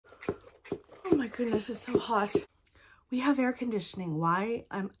my goodness, it's so hot. We have air conditioning. Why?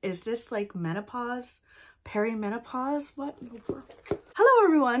 Is this like menopause? Perimenopause? What? Hello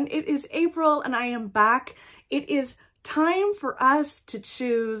everyone, it is April and I am back. It is time for us to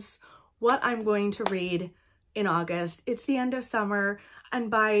choose what I'm going to read in August. It's the end of summer, and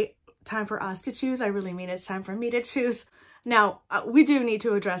by time for us to choose, I really mean it's time for me to choose. Now, we do need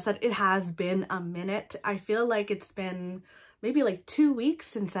to address that it has been a minute. I feel like it's been maybe like 2 weeks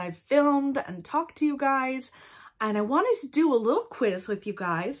since I've filmed and talked to you guys, and I wanted to do a little quiz with you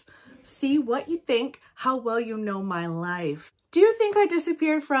guys, see what you think, how well you know my life. Do you think I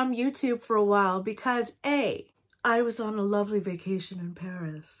disappeared from YouTube for a while because A, I was on a lovely vacation in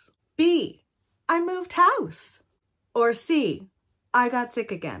Paris, B, I moved house, or C, I got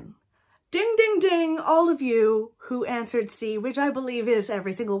sick again? Ding, ding, ding, all of you who answered C, which I believe is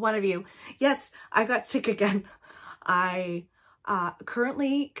every single one of you. Yes, I got sick again. I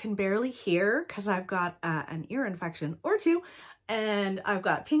currently can barely hear because I've got an ear infection or two, and I've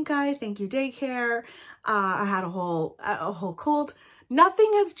got pink eye, thank you daycare. I had a whole cold.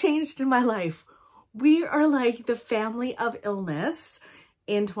 Nothing has changed in my life. We are like the family of illness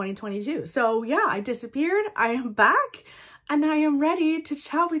in 2022. So yeah, I disappeared, I am back, and I am ready to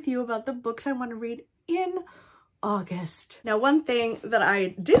chat with you about the books I want to read in August. Now, one thing that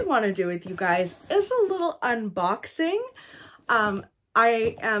I did want to do with you guys is a little unboxing.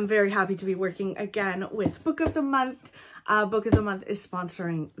 I am very happy to be working again with Book of the Month. Book of the Month is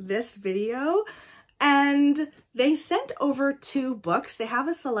sponsoring this video, and they sent over 2 books. They have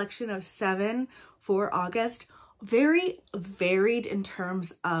a selection of 7 for August, very varied in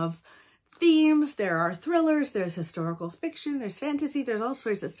terms of themes. There are thrillers, there's historical fiction, there's fantasy, there's all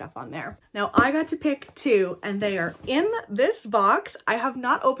sorts of stuff on there. Now, I got to pick 2, and they are in this box. I have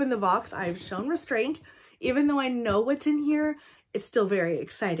not opened the box. I've shown restraint. Even though I know what's in here, it's still very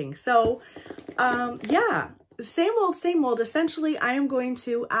exciting. So, yeah, same old. Essentially, I am going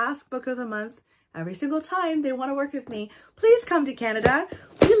to ask Book of the Month every single time they want to work with me, please come to Canada.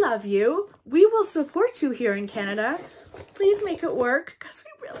 We love you. We will support you here in Canada. Please make it work because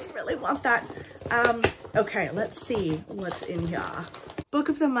we really want that. Okay, let's see what's in here. Book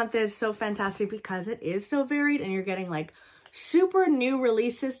of the Month is so fantastic because it is so varied, and you're getting like super new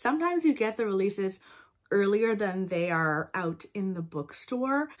releases. Sometimes you get the releases earlier than they are out in the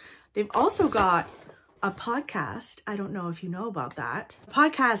bookstore. They've also got a podcast. I don't know if you know about that. The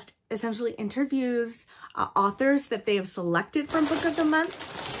podcast essentially interviews authors that they have selected from Book of the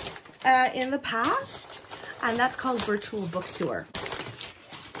Month in the past, and that's called Virtual Book Tour.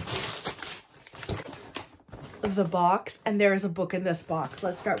 The box, and there is a book in this box.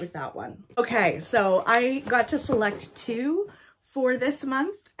 Let's start with that one. Okay, so I got to select 2 for this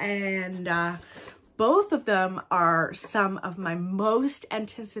month, and both of them are some of my most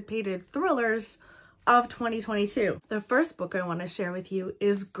anticipated thrillers of 2022. The first book I want to share with you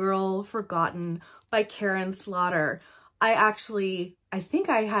is Girl Forgotten by Karen Slaughter. I think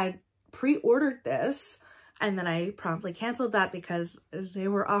I had pre-ordered this, and then I promptly canceled that because they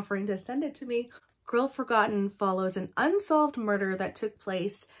were offering to send it to me. Girl Forgotten follows an unsolved murder that took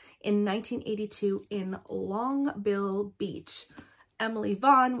place in 1982 in Longbill Beach. Emily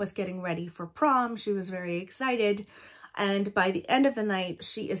Vaughn was getting ready for prom. She was very excited, and by the end of the night,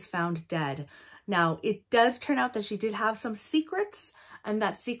 she is found dead. Now, it does turn out that she did have some secrets, and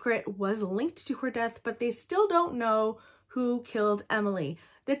that secret was linked to her death, but they still don't know who killed Emily.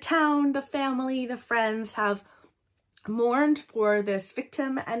 The town, the family, the friends have mourned for this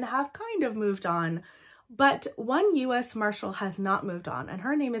victim and have kind of moved on, but one U.S. Marshal has not moved on, and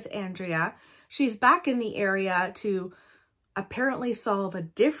her name is Andrea. She's back in the area to apparently solve a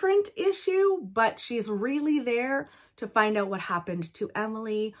different issue, but she's really there to find out what happened to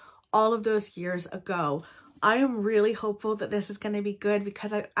Emily all of those years ago. I am really hopeful that this is going to be good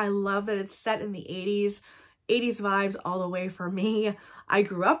because I love that it's set in the 80s. 80s vibes all the way for me. I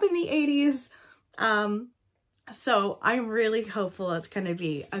grew up in the 80s. So I'm really hopeful it's going to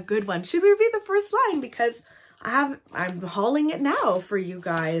be a good one. Should we read the first line? Because I'm hauling it now for you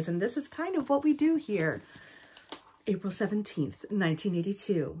guys, and this is kind of what we do here. April 17th,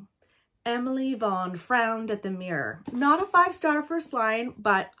 1982. Emily Vaughn frowned at the mirror. Not a 5-star first line,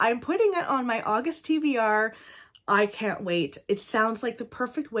 but I'm putting it on my August TBR. I can't wait. It sounds like the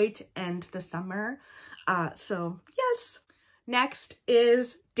perfect way to end the summer. So yes. Next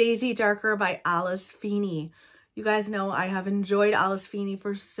is Daisy Darker by Alice Feeney. You guys know I have enjoyed Alice Feeney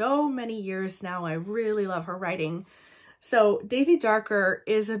for so many years now. I really love her writing. So Daisy Darker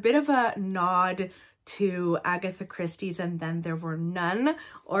is a bit of a nod to Agatha Christie's And Then There Were None,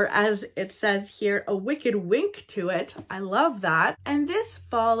 or as it says here, a wicked wink to it. I love that. And this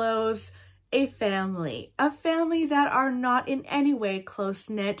follows a family that are not in any way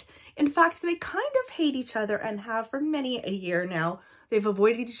close-knit. In fact, they kind of hate each other and have for many a year now. They've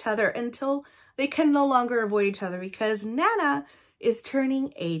avoided each other until they can no longer avoid each other because Nana is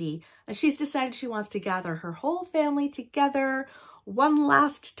turning 80 and she's decided she wants to gather her whole family together one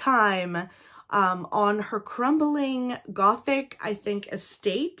last time on her crumbling Gothic, I think,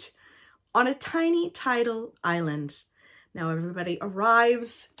 estate on a tiny tidal island. Now everybody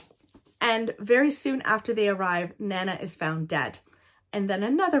arrives, and very soon after they arrive, Nana is found dead. And then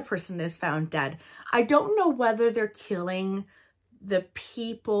another person is found dead. I don't know whether they're killing the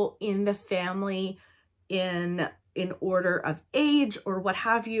people in the family in order of age or what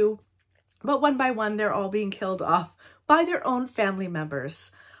have you, but one by one, they're all being killed off by their own family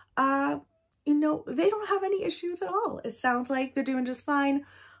members. You know, they don't have any issues at all. It sounds like they're doing just fine.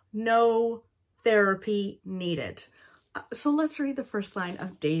 No therapy needed. So let's read the first line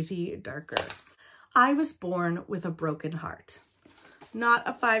of Daisy Darker. I was born with a broken heart. Not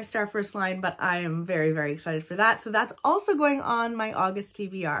a 5-star first line, but I am very, very excited for that. So that's also going on my August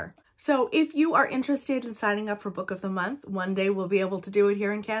TBR. So if you are interested in signing up for Book of the Month, one day we'll be able to do it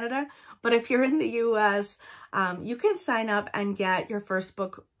here in Canada. But if you're in the US, you can sign up and get your first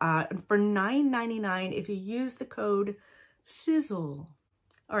book for $9.99 if you use the code SIZZLE.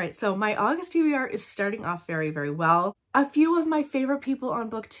 All right, so my August TBR is starting off very, very well. A few of my favorite people on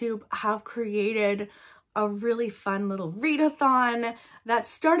Booktube have created a really fun little readathon that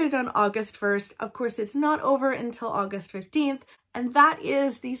started on August 1st. Of course, it's not over until August 15th, and that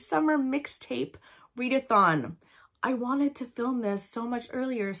is the Summer Mixtape Readathon. I wanted to film this so much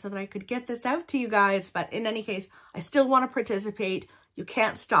earlier so that I could get this out to you guys, but in any case, I still want to participate. You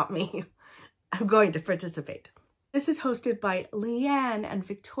can't stop me. I'm going to participate. This is hosted by Leanne and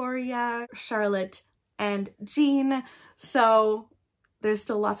Victoria, Charlotte, and Jean, so there's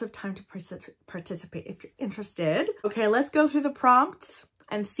still lots of time to participate if you're interested. Okay, let's go through the prompts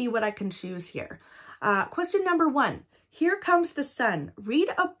and see what I can choose here. Question number 1, here comes the sun. Read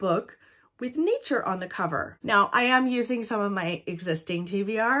a book with nature on the cover. Now, I am using some of my existing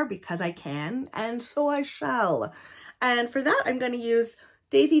TBR because I can, and so I shall. And for that, I'm going to use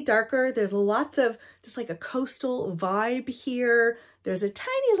Daisy Darker. There's lots of just like a coastal vibe here. There's a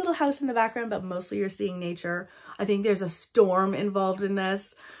tiny little house in the background, but mostly you're seeing nature. I think there's a storm involved in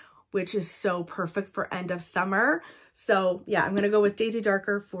this, which is so perfect for end of summer. So yeah, I'm going to go with Daisy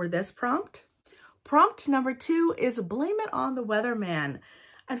Darker for this prompt. Prompt number 2 is Blame It on the Weatherman.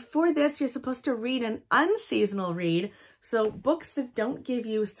 And for this, you're supposed to read an unseasonal read. So books that don't give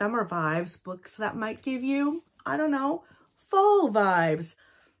you summer vibes, books that might give you, I don't know, fall vibes.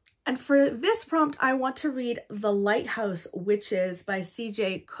 And for this prompt, I want to read The Lighthouse Witches by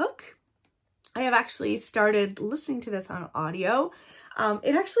C.J. Cook. I have actually started listening to this on audio.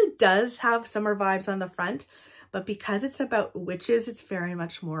 It actually does have summer vibes on the front, but because it's about witches, it's very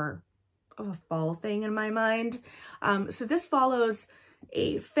much more of a fall thing in my mind. So this follows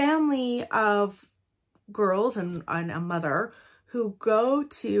a family of girls and a mother who go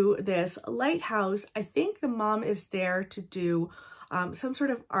to this lighthouse. I think the mom is there to do some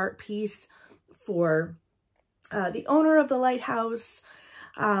sort of art piece for the owner of the lighthouse.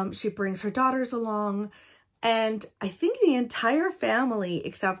 She brings her daughters along, and I think the entire family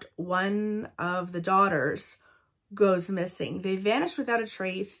except one of the daughters goes missing. They vanish without a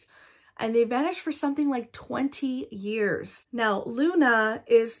trace, and they vanish for something like 20 years. Now, Luna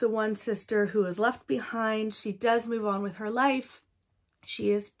is the one sister who is left behind. She does move on with her life.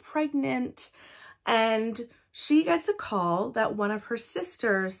 She is pregnant, and she gets a call that one of her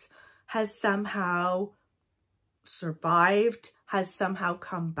sisters has somehow survived, has somehow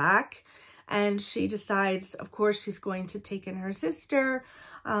come back, and she decides, of course, she's going to take in her sister.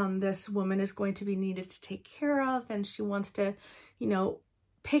 This woman is going to be needed to take care of, and she wants to, you know,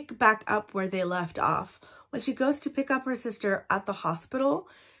 pick back up where they left off. When she goes to pick up her sister at the hospital,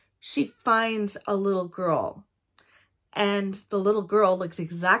 she finds a little girl, and the little girl looks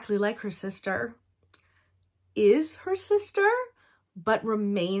exactly like her sister, is her sister, but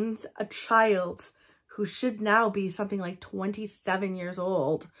remains a child who should now be something like 27 years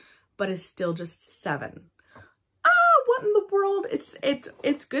old, but is still just 7. What in the world?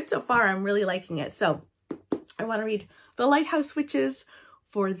 It's good so far. I'm really liking it. So I want to read The Lighthouse Witches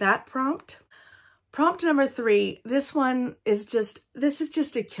for that prompt. Prompt number 3. This is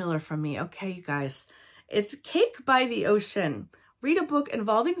just a killer from me. Okay, you guys. It's Cake by the Ocean. Read a book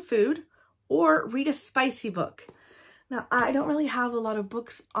involving food or read a spicy book. Now, I don't really have a lot of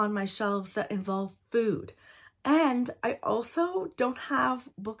books on my shelves that involve food. And I also don't have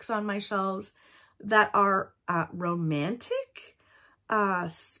books on my shelves that are romantic.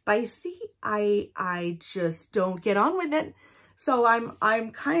 spicy. I just don't get on with it. So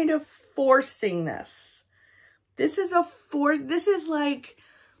I'm kind of forcing this. This is like,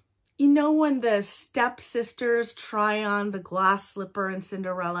 you know, when the stepsisters try on the glass slipper in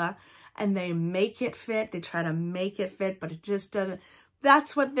Cinderella and they make it fit, they try to make it fit, but it just doesn't.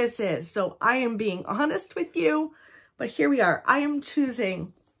 That's what this is. So I am being honest with you, but here we are. I am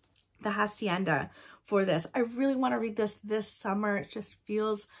choosing The Hacienda for this. I really want to read this summer. It just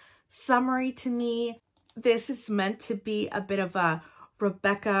feels summery to me. This is meant to be a bit of a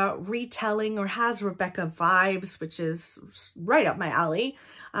Rebecca retelling, or has Rebecca vibes, which is right up my alley.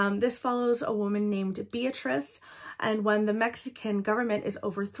 This follows a woman named Beatrice, and when the Mexican government is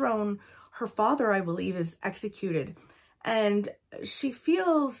overthrown, her father, I believe, is executed. And she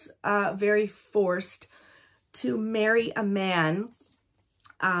feels very forced to marry a man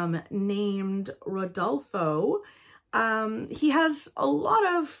named Rodolfo. He has a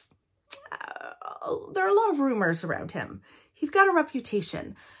lot of, there are a lot of rumors around him. He's got a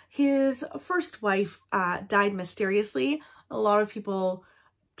reputation. His first wife died mysteriously. A lot of people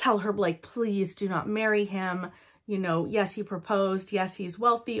tell her, like, please do not marry him. You know, yes, he proposed. Yes, he's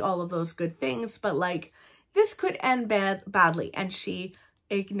wealthy, all of those good things. But, like, this could end badly. And she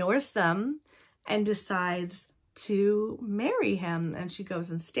ignores them and decides to marry him. And she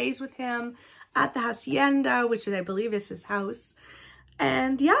goes and stays with him at the Hacienda, which is, I believe, is his house.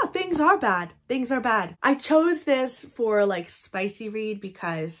 And yeah, things are bad. Things are bad. I chose this for like spicy read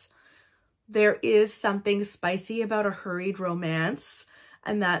because there is something spicy about a hurried romance,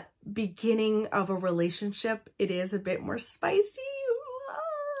 and that beginning of a relationship, it is a bit more spicy.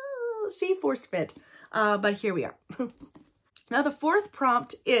 See, force fit. But here we are. Now the fourth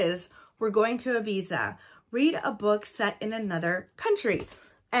prompt is, we're going to Ibiza. Read a book set in another country.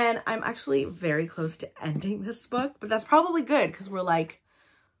 And I'm actually very close to ending this book, but that's probably good because we're like,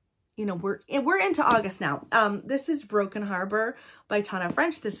 you know, we're into August now. This is Broken Harbor by Tana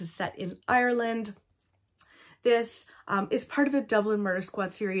French. This is set in Ireland. This is part of the Dublin Murder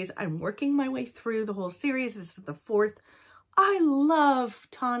Squad series. I'm working my way through the whole series. This is the fourth. I love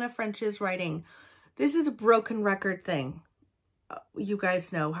Tana French's writing. This is a broken record thing. You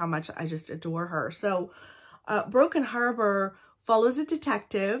guys know how much I just adore her. So Broken Harbor follows a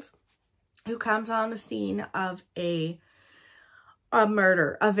detective who comes on the scene of a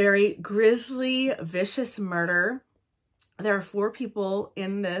murder, a very grisly, vicious murder. There are 4 people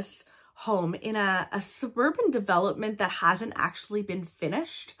in this home in a suburban development that hasn't actually been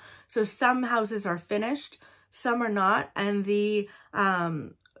finished. So some houses are finished, some are not, and the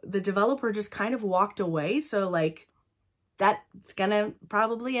developer just kind of walked away. So like, that's gonna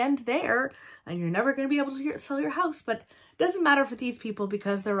probably end there, and you're never gonna be able to sell your house, but it doesn't matter for these people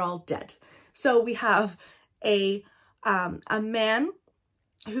because they're all dead. So we have a man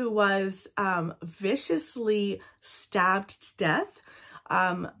who was viciously stabbed to death,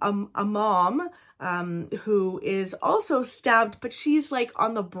 a mom who is also stabbed, but she's like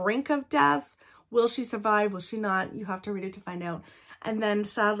on the brink of death. Will she survive? Will she not? You have to read it to find out. And then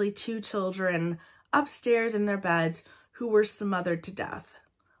sadly, 2 children upstairs in their beds who were smothered to death.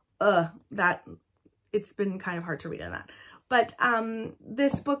 It's been kind of hard to read on that. But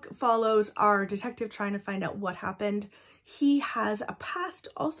this book follows our detective trying to find out what happened. He has a past,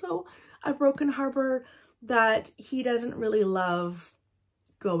 also a Broken Harbor, that he doesn't really love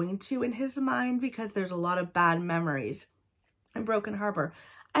going to in his mind because there's a lot of bad memories in Broken Harbor.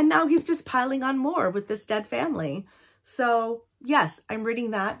 And now he's just piling on more with this dead family. So yes, I'm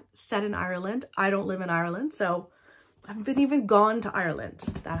reading that, set in Ireland. I don't live in Ireland, so I haven't even gone to Ireland.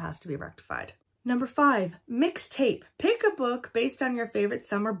 That has to be rectified. Number 5, mixtape. Pick a book based on your favorite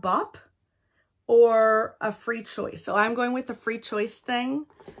summer bop or a free choice. So I'm going with the free choice thing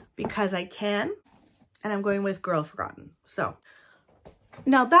because I can, and I'm going with Girl Forgotten. So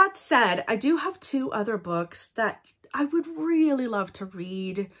now that said, I do have 2 other books that I would really love to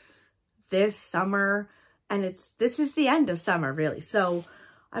read this summer, and this is the end of summer really. So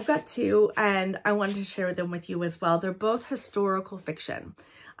I've got 2 and I wanted to share them with you as well. They're both historical fiction.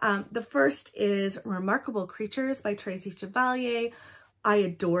 The first is Remarkable Creatures by Tracy Chevalier. I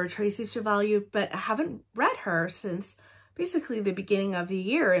adore Tracy Chevalier, but I haven't read her since basically the beginning of the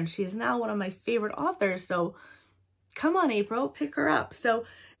year, and she's now one of my favorite authors. So come on, April, pick her up. So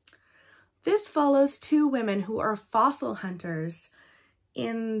this follows 2 women who are fossil hunters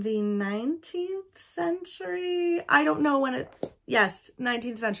in the 19th century. I don't know when yes,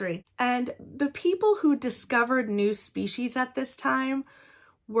 19th century. And the people who discovered new species at this time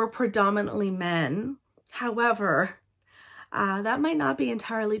were predominantly men. However, that might not be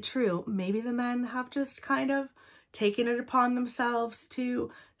entirely true. Maybe the men have just kind of taken it upon themselves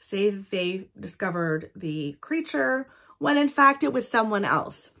to say that they discovered the creature when in fact it was someone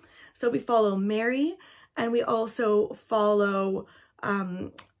else. So we follow Mary, and we also follow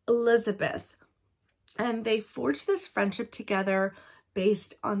Elizabeth, and they forge this friendship together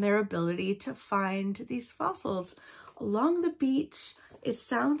based on their ability to find these fossils along the beach. It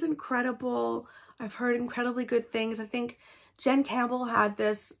sounds incredible. I've heard incredibly good things. I think Jen Campbell had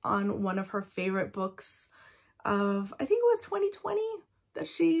this on one of her favorite books of, I think it was 2020 that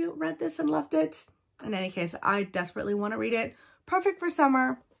she read this and loved it. In any case, I desperately want to read it. Perfect for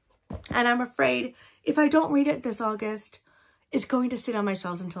summer. And I'm afraid if I don't read it this August, it's going to sit on my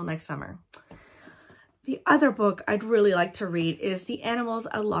shelves until next summer. The other book I'd really like to read is The Animals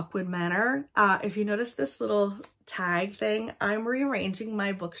at Lockwood Manor. If you notice this little tag thing, I'm rearranging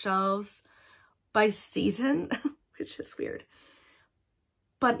my bookshelves by season, which is weird.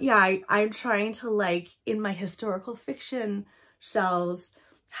 But yeah, I'm trying to, like, in my historical fiction shelves,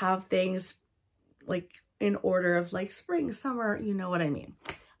 have things like in order of like spring, summer, you know what I mean.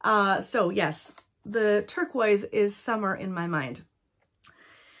 So yes, the turquoise is summer in my mind.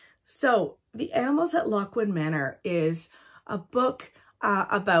 So The Animals at Lockwood Manor is a book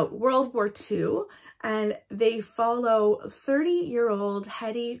about World War II, and they follow 30-year-old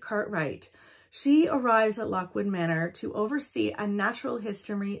Hetty Cartwright. She arrives at Lockwood Manor to oversee a natural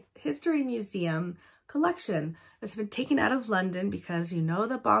history museum collection that's been taken out of London because you know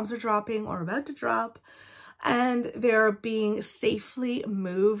the bombs are dropping or about to drop, and they're being safely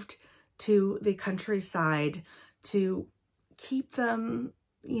moved to the countryside to keep them,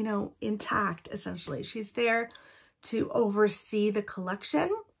 you know, intact, essentially. She's there to oversee the collection,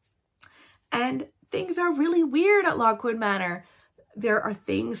 and things are really weird at Lockwood Manor. There are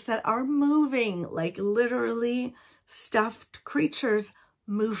things that are moving, like literally stuffed creatures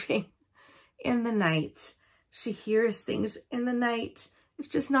moving in the night. She hears things in the night. It's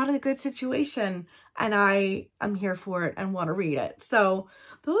just not a good situation, and I am here for it and want to read it. So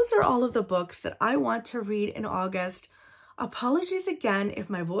those are all of the books that I want to read in August. Apologies again if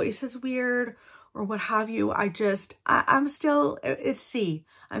my voice is weird or what have you. I'm still,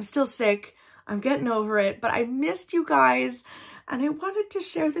 I'm still sick. I'm getting over it, but I missed you guys and I wanted to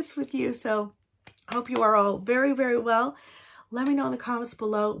share this with you. So I hope you are all very, very well. Let me know in the comments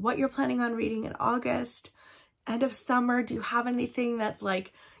below what you're planning on reading in August. End of summer, do you have anything that's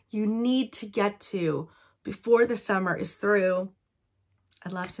like you need to get to before the summer is through?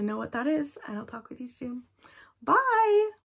 I'd love to know what that is, and I'll talk with you soon. Bye!